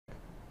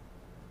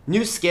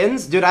New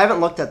skins? Dude, I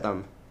haven't looked at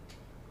them.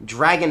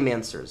 Dragon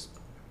Mancers.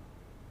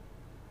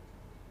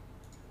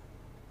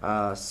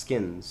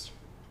 Skins.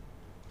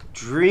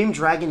 Dream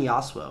Dragon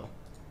Yasuo.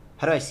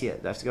 How do I see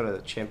it? Do I have to go to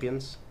the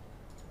champions?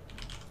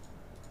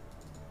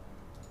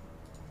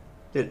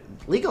 Dude,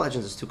 League of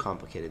Legends is too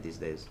complicated these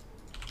days.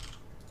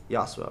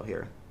 Yasuo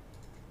here.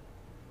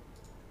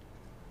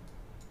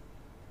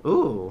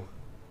 Ooh.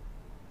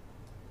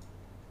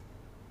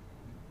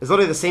 It's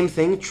literally the same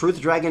thing.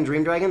 Truth Dragon,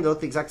 Dream Dragon, they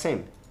look the exact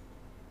same.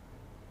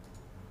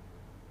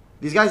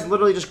 These guys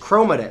literally just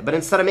chromaed it, but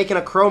instead of making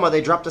a chroma, they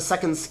dropped a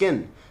second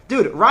skin.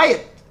 Dude,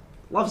 Riot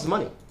loves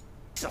money.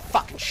 It's a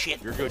fucking shit.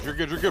 You're good,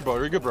 bro.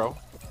 You're good, bro.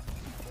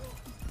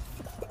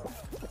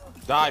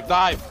 Dive.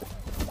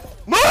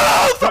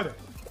 Move!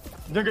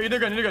 You're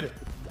good.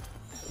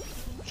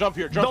 Jump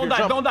here, Don't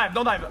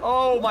dive.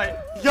 Oh my.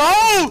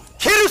 Yo!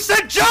 Kid who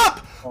said jump!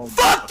 Oh,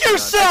 fuck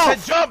yourself! I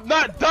said jump,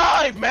 not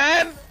dive,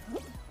 man!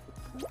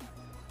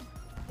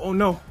 Oh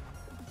no.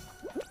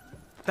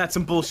 That's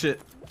some bullshit.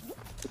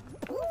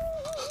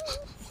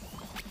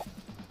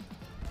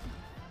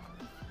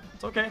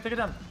 It's okay, take it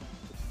down.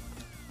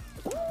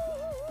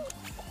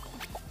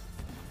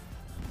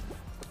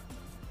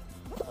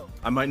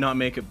 I might not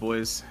make it,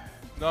 boys.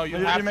 No, you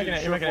You're have making to,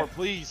 it, you're making it.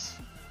 please.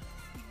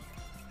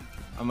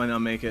 I might not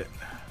make it.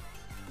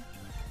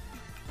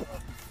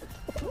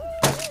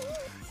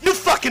 You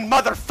fucking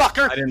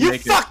motherfucker! I didn't You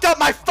make it. fucked up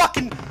my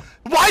fucking.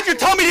 Why'd you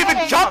tell me to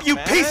even jump, you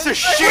man. piece of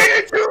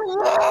shit? Dude,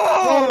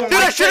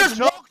 I should have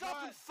walked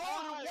up and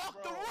fallen and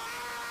walked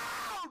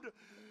around!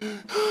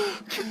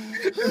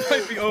 It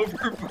might be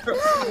over,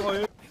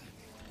 bro.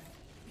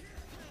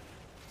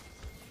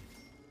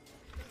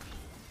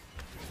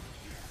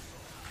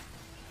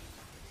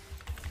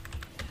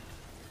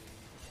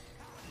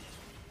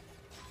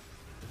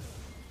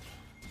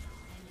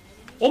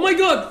 Oh my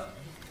god!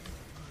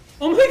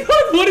 Oh my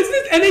god, what is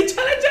this? NA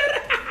Challenger!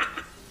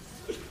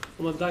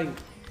 Oh, I'm dying.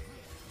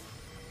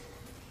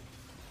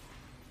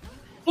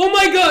 Oh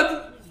my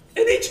god!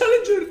 NA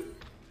Challenger!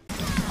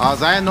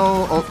 Zion,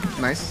 no. Oh,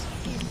 nice.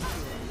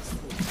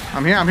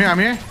 I'm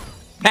here.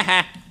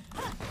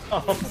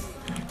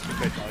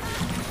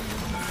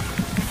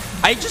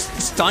 I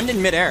just stunned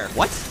in midair.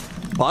 What?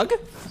 Bug?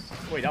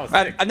 Wait, that was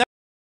I've never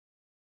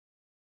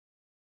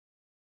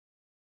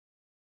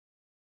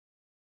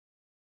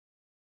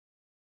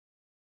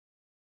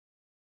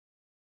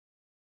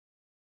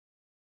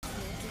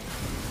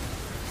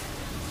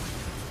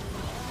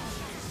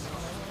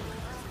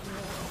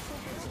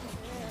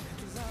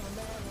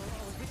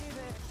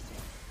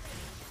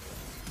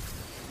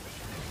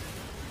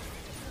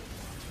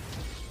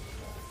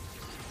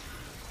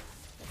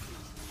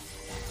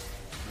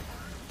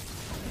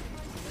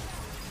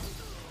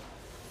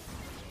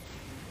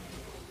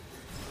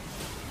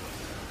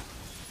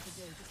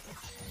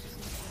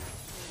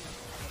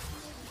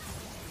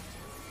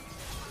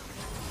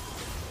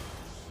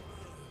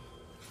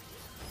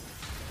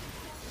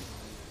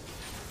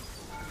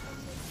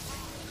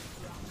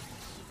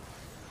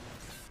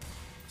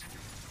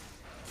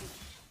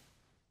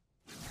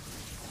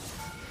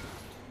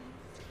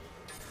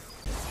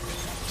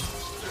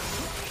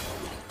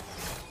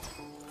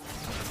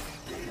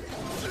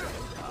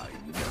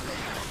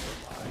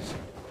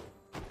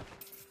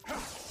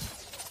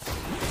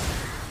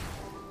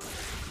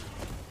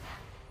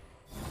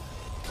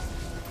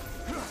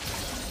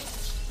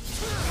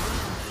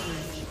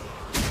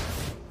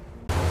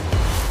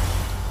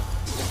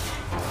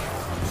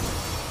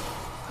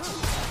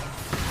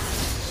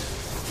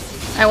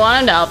I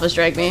want him to alpha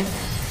strike me.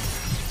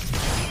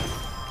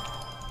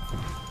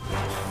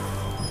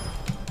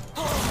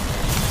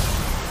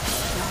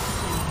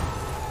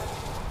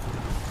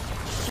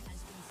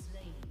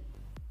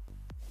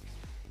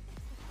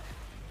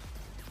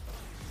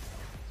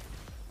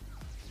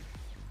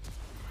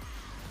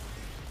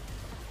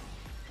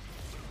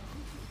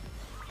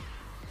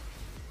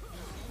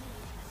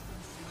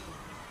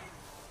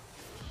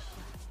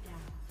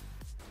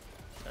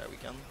 There we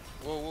go.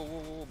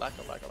 Whoa, back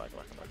up.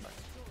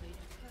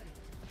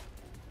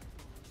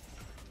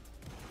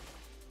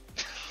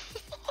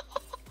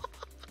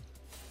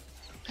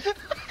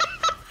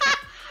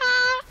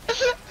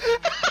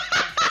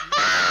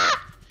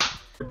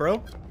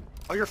 Bro?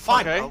 Oh, you're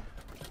fine, Okay. bro.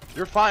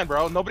 You're fine,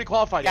 bro. Nobody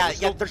qualified Yeah,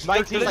 yet. yeah, there's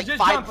 19. like Just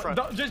 5 in jump.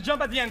 front. Just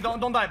jump at the end.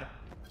 Don't dive.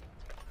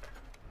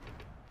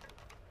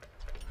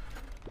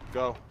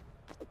 Go.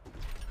 Good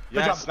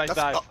Yes, job. nice Let's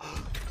dive. go.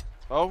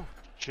 Oh,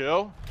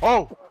 chill.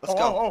 Oh! Let's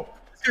go. Oh.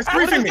 He's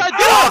What is griefing this me. guy Get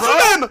doing, off bro?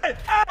 of him!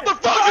 What the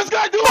fuck is this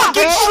guy doing,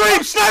 Fucking bro?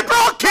 stream sniper!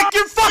 I'll kick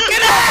your fucking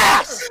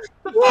ass!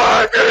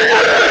 What?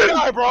 This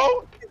guy,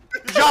 bro?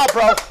 Good job,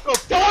 bro. The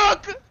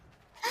fuck?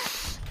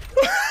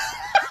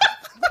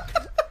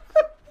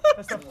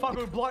 That's the fuck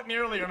who blocked me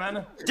earlier,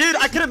 man. Dude,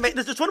 I could have made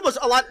this one was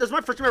a lot. This was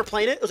my first time ever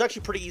playing it. It was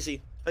actually pretty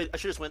easy. I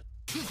should just went.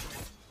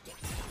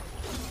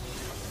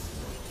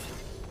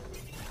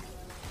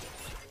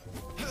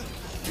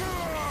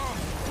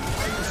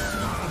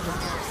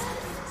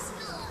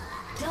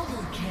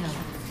 Double kill.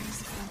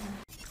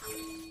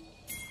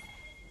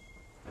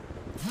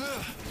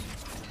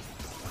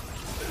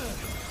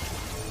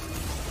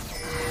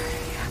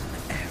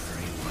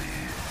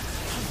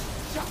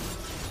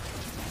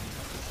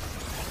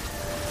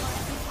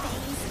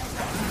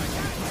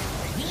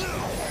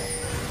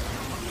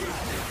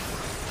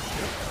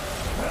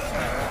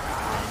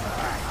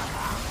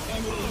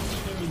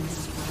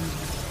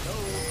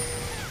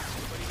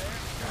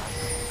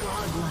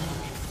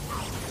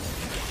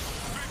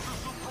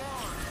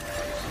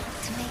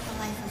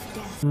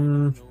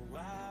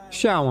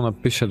 Siamo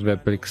napiszę 2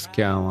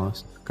 plikski, a mam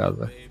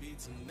skazę.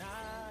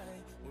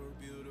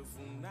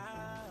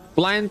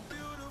 Blind.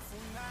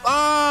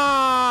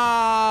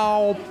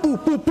 Oh! Poo,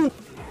 poo, poo.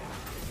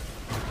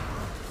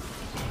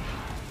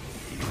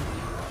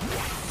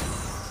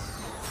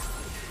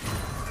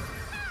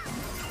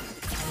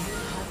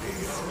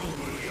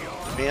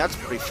 I mean, that's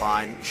pretty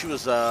fine. She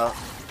was, no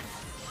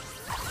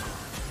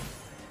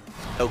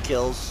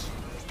kills.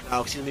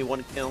 No, excuse me,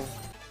 1 kill.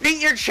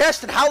 Beat your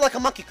chest and howl like a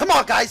monkey. Come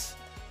on, guys!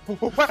 feel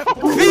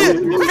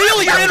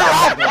your inner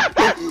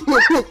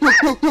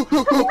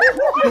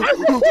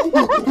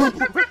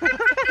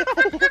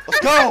Let's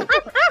go!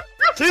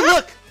 See,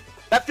 look!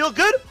 That feel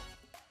good?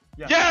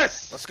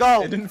 Yes! Let's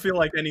go! It didn't feel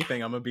like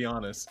anything, I'm gonna be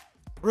honest.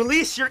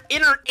 Release your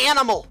inner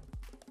animal!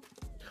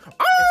 It's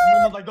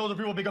moments like those where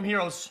people become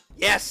heroes.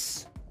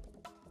 Yes!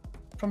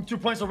 From 2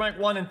 points to rank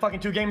 1 in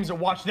fucking 2 games, and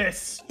watch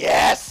this.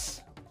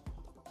 Yes!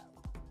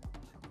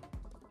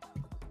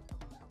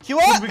 Queue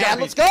up, man!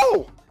 Let's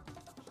go!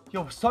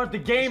 Yo, start the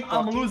game.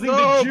 I'm losing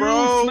go, the juice,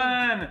 bro.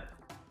 man.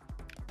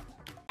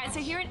 So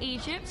here in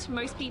Egypt,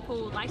 most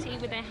people like to eat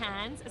with their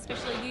hands,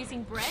 especially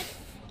using bread.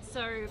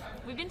 So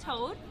we've been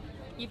told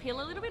you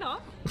peel a little bit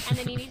off, and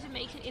then you need to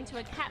make it into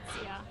a cat's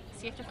ear.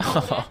 So you have to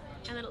fold it,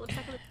 and then it looks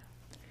like a...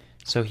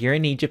 So here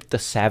in Egypt, the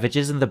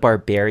savages and the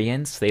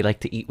barbarians, they like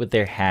to eat with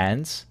their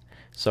hands.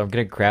 So I'm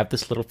gonna grab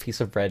this little piece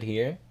of bread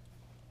here,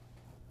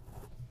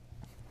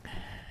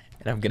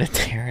 and I'm gonna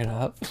tear it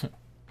up.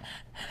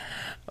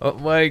 Oh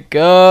my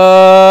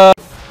god!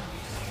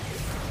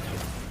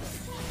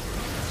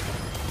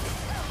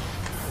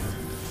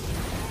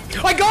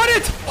 I got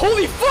it!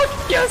 Holy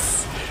fuck!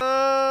 Yes!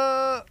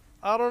 I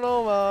don't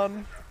know,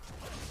 man.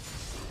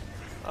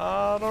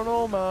 I don't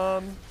know,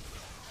 man.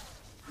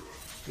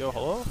 Yo,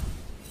 hello?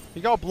 He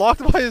got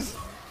blocked by his...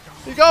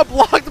 He got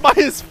blocked by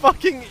his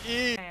fucking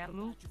E!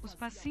 Os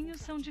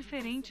passinhos são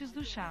diferentes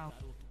do chão.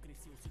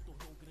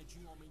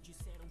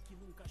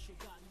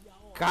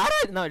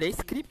 Cara, não, ele é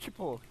script,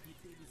 pô.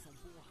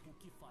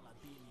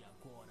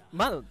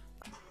 Mano.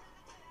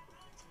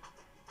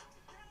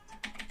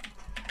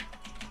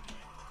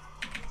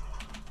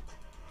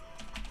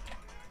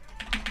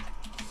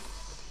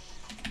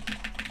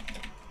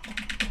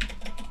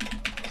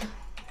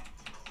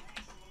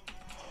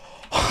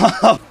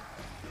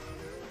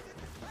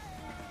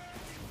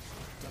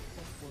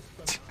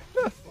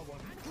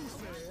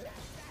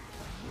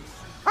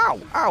 Ow!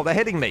 Ow! They're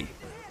hitting me.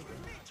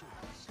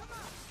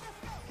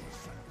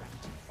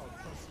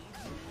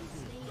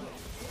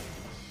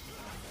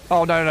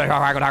 Oh no, no, no,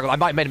 hang on, hang on. I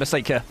might have made a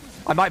mistake here.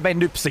 I might have made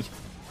an oopsie.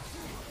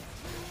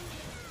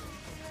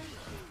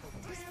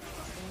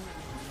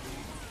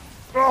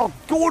 Oh,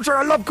 Gordra!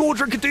 I love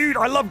Gordra, dude!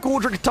 I love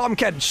Gordra Tom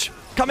Kench!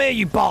 Come here,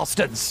 you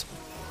bastards!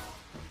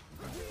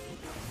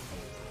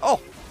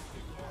 Oh!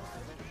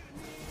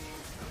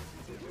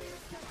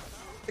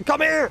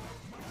 Come here!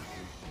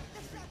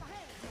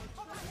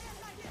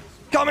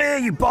 Come here,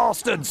 you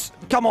bastards!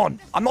 Come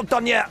on, I'm not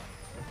done yet.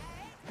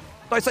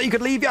 Did I say you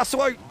could leave,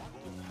 Yasuo?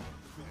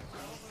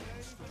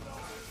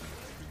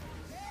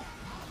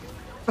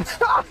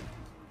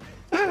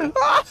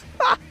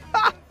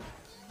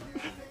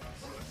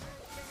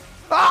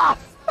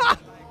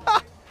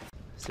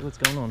 See what's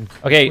going on.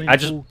 Okay,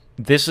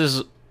 this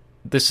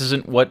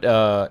isn't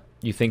what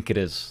you think it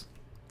is.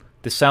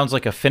 This sounds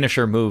like a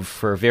finisher move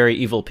for very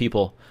evil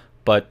people,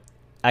 but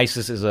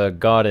Isis is a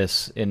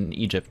goddess in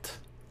Egypt.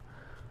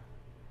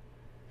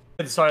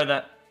 Sorry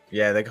that.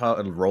 Yeah, they call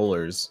it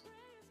rollers.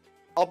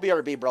 I'll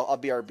BRB, bro. I'll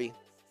BRB.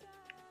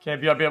 Okay,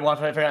 BRB, I'm trying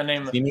to figure out a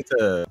name. You need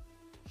to...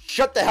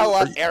 Shut the hell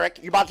up, Eric.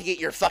 You're about to get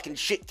your fucking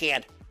shit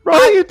canned. Bro,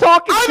 who are you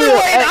talking to?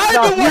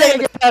 I've been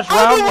waiting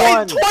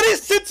round 20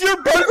 since your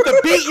birth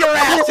to beat your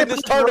ass in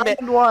this tournament.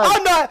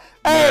 I'm not.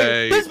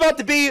 Hey, this is about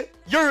to be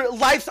your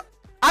life's.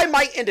 I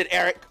might end it,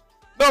 Eric.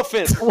 No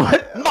offense.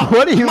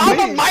 What do you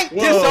Mama mean? might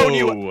disown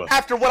you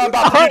after what I'm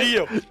about to do to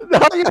you. No,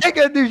 you ain't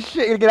gonna do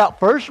shit. You're gonna get out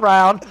first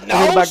round and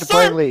go back to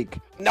playing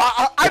League. No,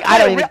 I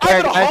don't even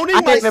care, guys. I don't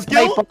even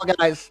play Fall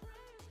Guys.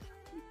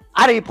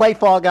 I don't even play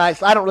Fall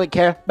Guys. I don't really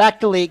care. Back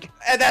to League.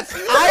 And that's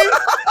I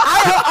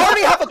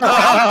already have a crown.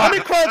 How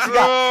many crowns you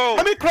got?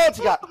 How many crowns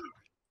you got?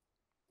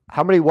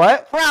 How many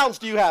what? Crowns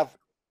do you have?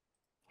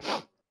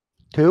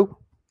 2.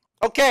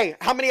 Okay,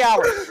 how many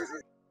hours?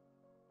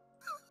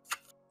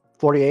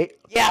 48.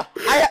 Yeah,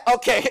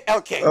 okay.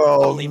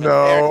 Oh,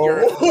 no.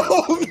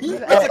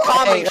 It's a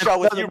comedy show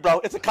with you, bro.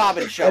 It's a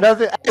comedy show. It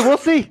doesn't. We'll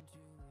see.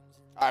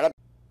 All right.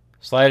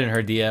 Slide in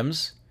her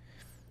DMs.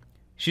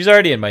 She's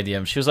already in my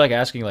DMs. She was like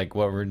asking like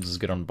what runes is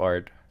good on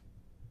Bard.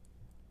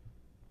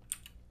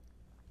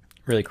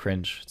 Really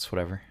cringe. It's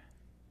whatever.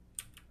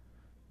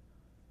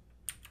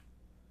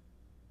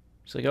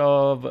 She's like,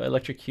 oh, but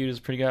Electrocute is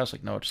pretty good. I was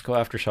like, no, just go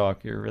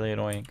Aftershock. You're really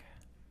annoying.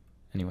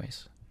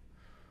 Anyways.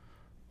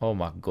 Oh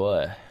my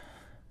god.